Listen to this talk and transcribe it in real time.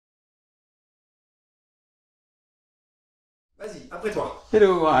Vas-y, après toi.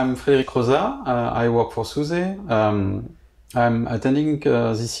 Hello, I'm Frederic Crozat. I work for SUSE. I'm attending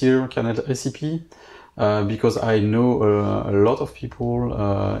this year Kernel recipe because I know a lot of people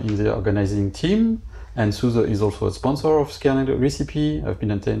in the organizing team, and SUSE is also a sponsor of Kernel recipe. I've been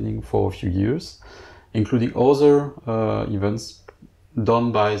attending for a few years, including other events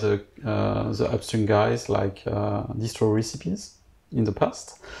done by the upstream guys like distro recipes in the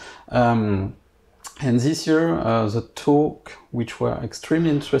past. And this year, the talk, which were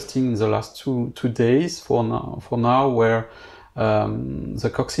extremely interesting in the last two days for now were the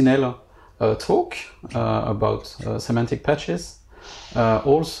Coccinelle talk about semantic patches,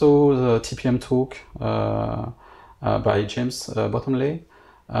 also the TPM talk by James Bottomley.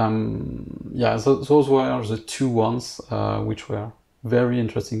 Yeah, those were the two ones which were very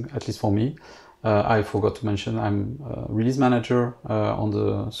interesting, at least for me. I forgot to mention I'm a release manager on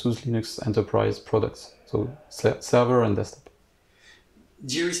the SUSE Linux enterprise products, so server and desktop.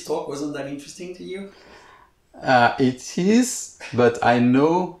 Jerry's talk wasn't that interesting to you? It is, but I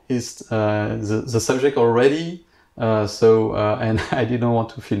know the subject already, and I didn't want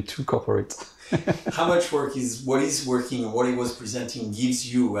to feel too corporate. How much work is what he's working or what he was presenting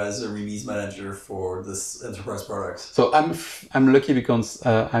gives you as a release manager for this enterprise products? So I'm lucky because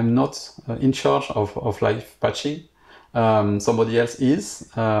I'm not in charge of live patching. Somebody else is,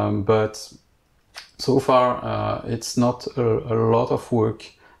 but so far it's not a lot of work,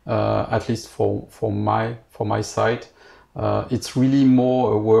 at least for my side. It's really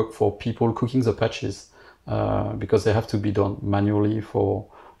more work for people cooking the patches because they have to be done manually for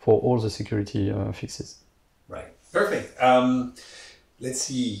all the security fixes. Right. Perfect. Let's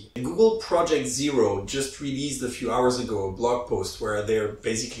see. Google Project Zero just released a few hours ago a blog post where they're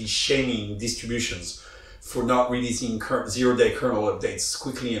basically shaming distributions for not releasing zero-day kernel updates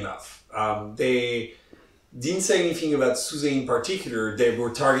quickly enough. They didn't say anything about SUSE in particular. They were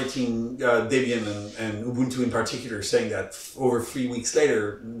targeting Debian and Ubuntu in particular, saying that over 3 weeks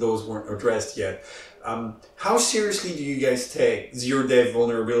later, those weren't addressed yet. How seriously do you guys take zero-day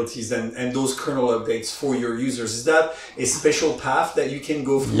vulnerabilities and those kernel updates for your users? Is that a special path that you can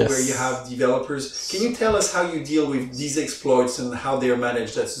go through? Yes. Where you have developers? Can you tell us how you deal with these exploits and how they are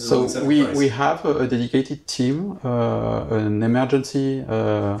managed at SUSE Linux Enterprise? So we have a dedicated team, an emergency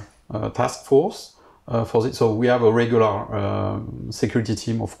task force for this. So we have a regular security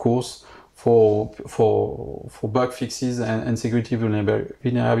team, of course, for bug fixes and security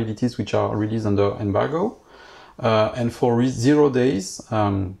vulnerabilities which are released under embargo. And for 0 days,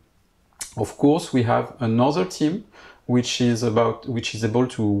 of course, we have another team which is able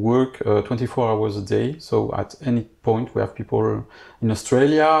to work 24 hours a day. So at any point, we have people in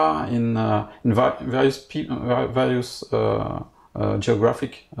Australia, in various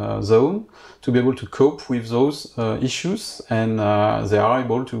geographic zone to be able to cope with those issues, and they are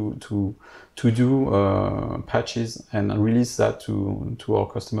able to do patches and release that to our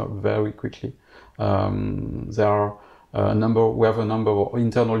customer very quickly. There are we have a number of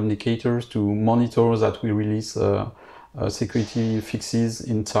internal indicators to monitor that we release security fixes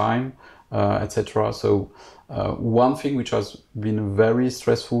in time, etc. So one thing which has been very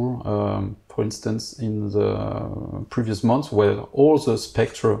stressful, for instance, in the previous months, were all the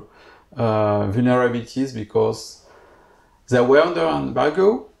Spectre vulnerabilities, because they were under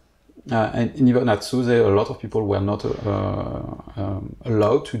embargo, and even at SUSE, a lot of people were not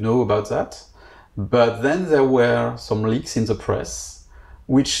allowed to know about that. But then there were some leaks in the press,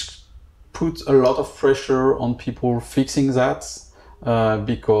 which put a lot of pressure on people fixing that,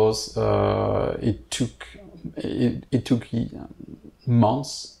 because it took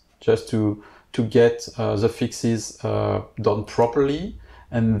months just to get the fixes done properly,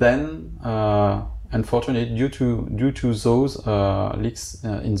 and then unfortunately, due to those leaks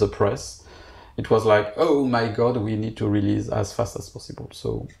in the press, it was like, oh my god, we need to release as fast as possible.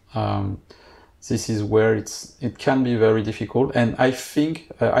 So this is where it can be very difficult, and I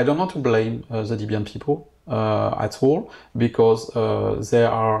think I don't want to blame the Debian people at all, because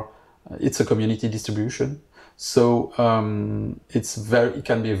it's a community distribution. So it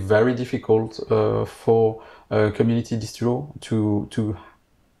can be very difficult for a community distro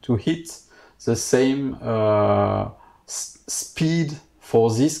to hit the same speed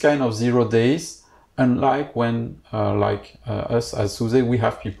for this kind of 0 days, unlike when us as SUSE, we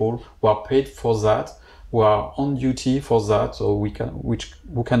have people who are paid for that, who are on duty for that, so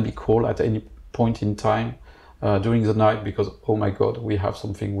who can be called at any point in time during the night, because oh my god, we have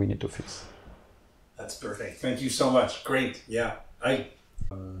something we need to fix. That's perfect. Thank you so much. Great. Yeah.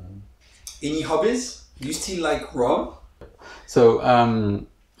 Any hobbies? You still like rum? So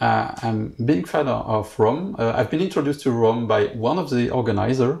I'm a big fan of rum. I've been introduced to rum by one of the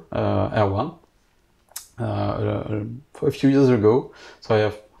organizers, Erwan, a few years ago. So I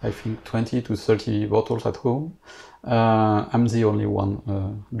have, I think, 20 to 30 bottles at home. I'm the only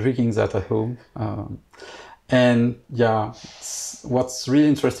one drinking that at home. And yeah, what's really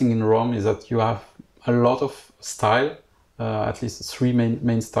interesting in rum is that you have a lot of style, at least three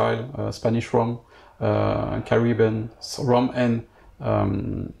main style: Spanish rum, Caribbean rum, and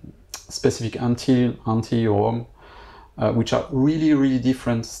specific Antille rum, which are really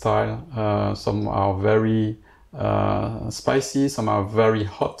different style. Some are very spicy, some are very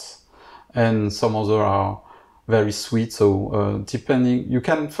hot, and some other are very sweet. So depending, you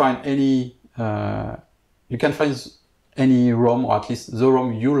can find any rum, or at least the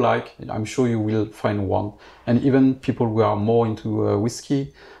rum you like. I'm sure you will find one. And even people who are more into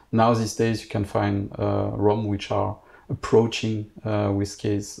whiskey, now these days you can find rum which are approaching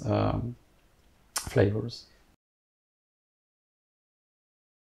whiskey's flavors.